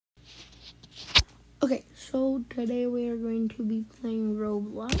Okay, so today we are going to be playing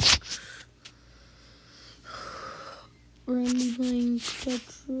Roblox. We're going to be playing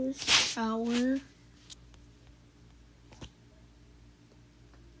Tetris Tower.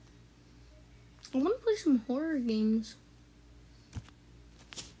 I want to play some horror games.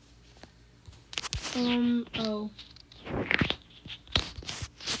 Oh.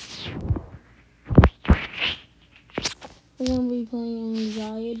 We're going to be playing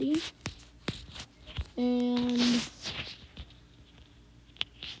Anxiety. And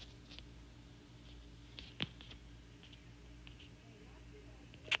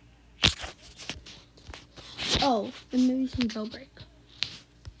and maybe some Jailbreak.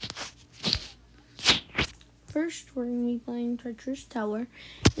 First, we're going to be playing Tetris Tower.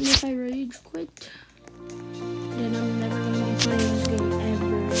 And if I rage quit, then I'm never going to be playing this game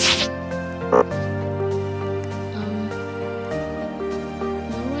ever.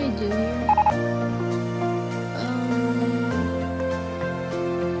 What do I do here?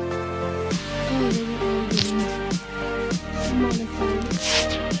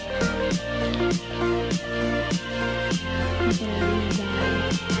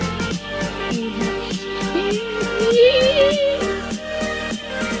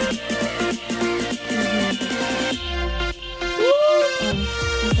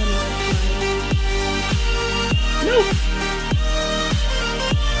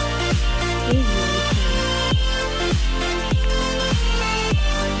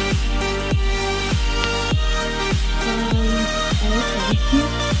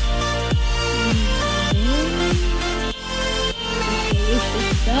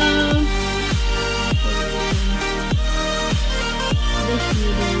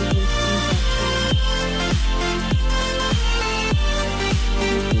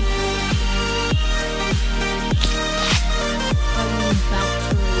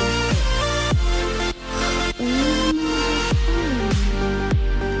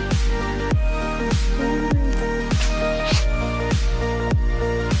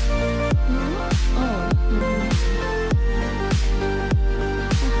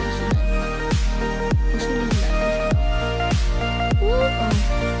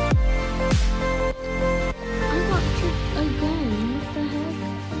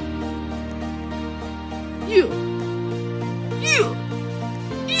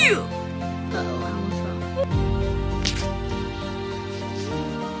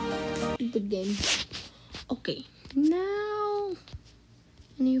 Stupid game. Okay, now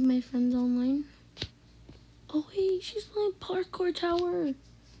any of my friends online? Oh hey, she's playing Parkour Tower.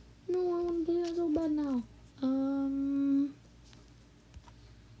 No, I want to play that so bad now.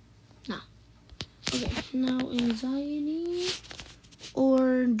 No. Okay, now Anxiety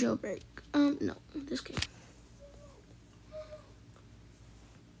or Jailbreak. No, this game.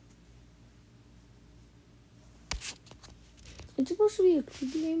 It's supposed to be a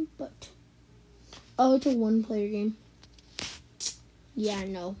quick game, but oh, it's a one-player game. Yeah,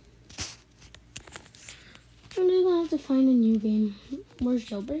 no. I'm just gonna have to find a new game. Where's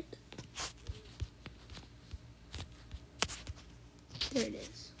Jailbreak? There it is.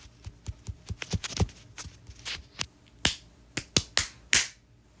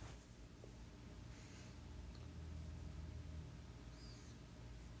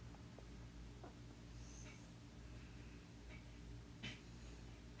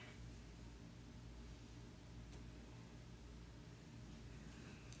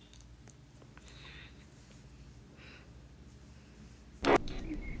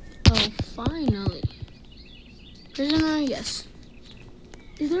 Oh, finally. Prisoner, yes.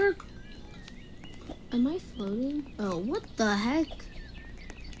 Is there a... Am I floating? Oh, what the heck?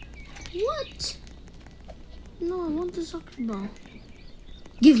 What? No, I want the soccer ball.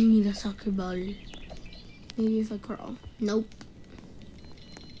 Give me the soccer ball. Maybe if I crawl. Nope.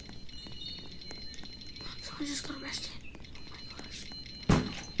 Someone just got arrested. Oh my gosh.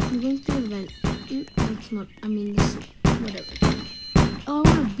 I'm going to the event. That's not, I mean, this, whatever. Oh, I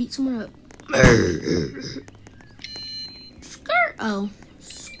want to beat someone up. Skirt. Oh.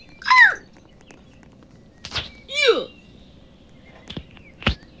 Skirt. Yeah.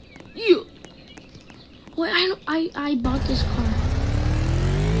 Yeah. Wait, I bought this car.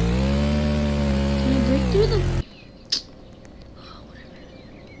 Can I break through the... Oh, whatever.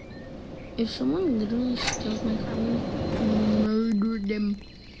 If someone literally steals my car, I'm gonna murder them.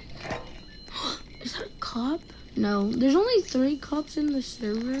 Is that a cop? No, there's only 3 cops in the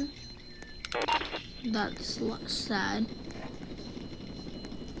server. That's sad.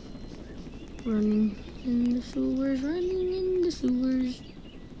 Running in the sewers, running in the sewers.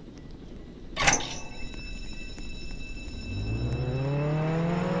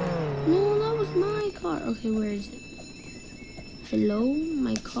 No, that was my car. Okay, where is it? Hello,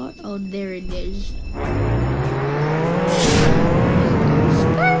 my car. Oh, there it is.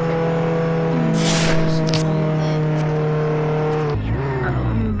 Uh-oh,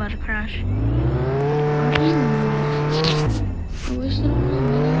 I'm about to crash. I wish that I was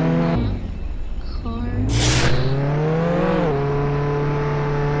in that car.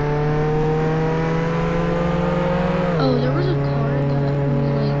 Oh, there was a car that was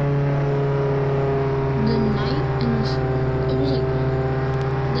like the night and it was like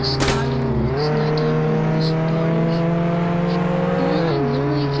the sky and it's nighttime and the stars. And then I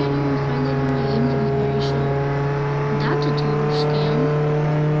literally can't even find it in my inventory, so that's a total scam.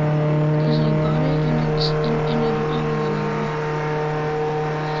 Because I bought it and I don't have it anymore.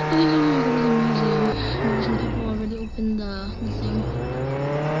 I think I'm gonna go to the museum. Maybe some people already opened the thing.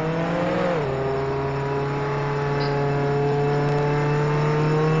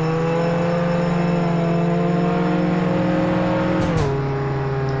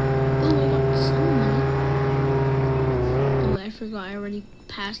 I already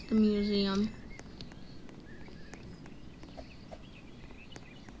passed the museum.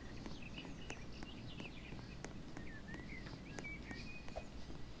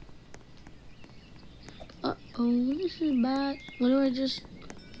 Uh-oh, this is bad. What do I just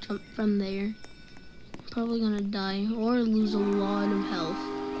jump from there? I'm probably gonna die or lose a lot of health.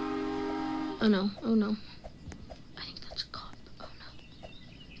 Oh no, oh no. I think that's a cop. Oh no.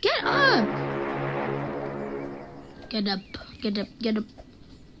 Get up! Get up, get up, get up.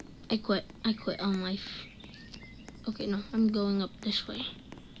 I quit on life. Okay, no, I'm going up this way.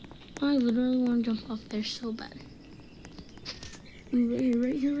 I literally want to jump off there so bad. Ooh, right here,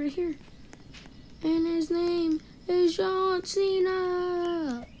 right here, right here. And his name is John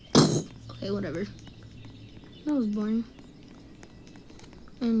Cena. Okay, whatever. That was boring.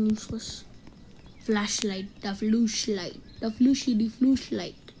 And useless. Flashlight, the flashlight. The flashlight. The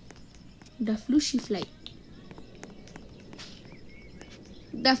flashlight.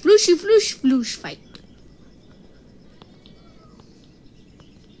 The flush fight.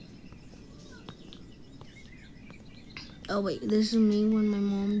 Oh wait, this is me when my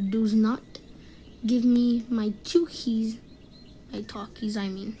mom does not give me my 2 keys, my talk keys, I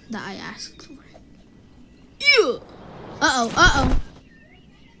mean, that I asked for. Yeah. Uh-oh, uh-oh.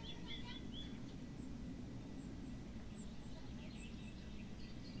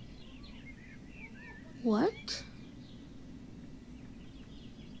 What?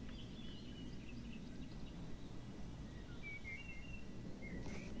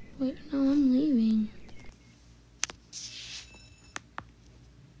 Wait, no, I'm leaving.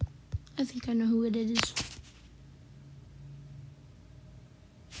 I think I know who it is.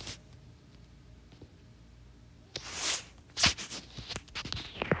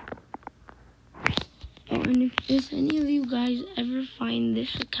 Oh, and if any of you guys ever find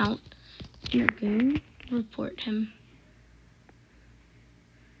this account in a game, report him.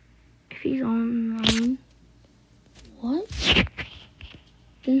 If he's online. What?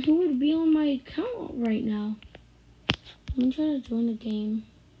 Then who would be on my account right now? Let me try to join the game.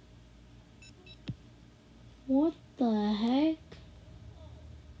 What the heck?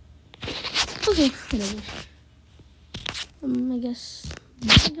 Okay, whatever. I guess,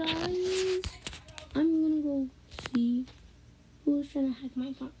 bye guys. I'm gonna go see who's trying to hack my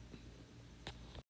account.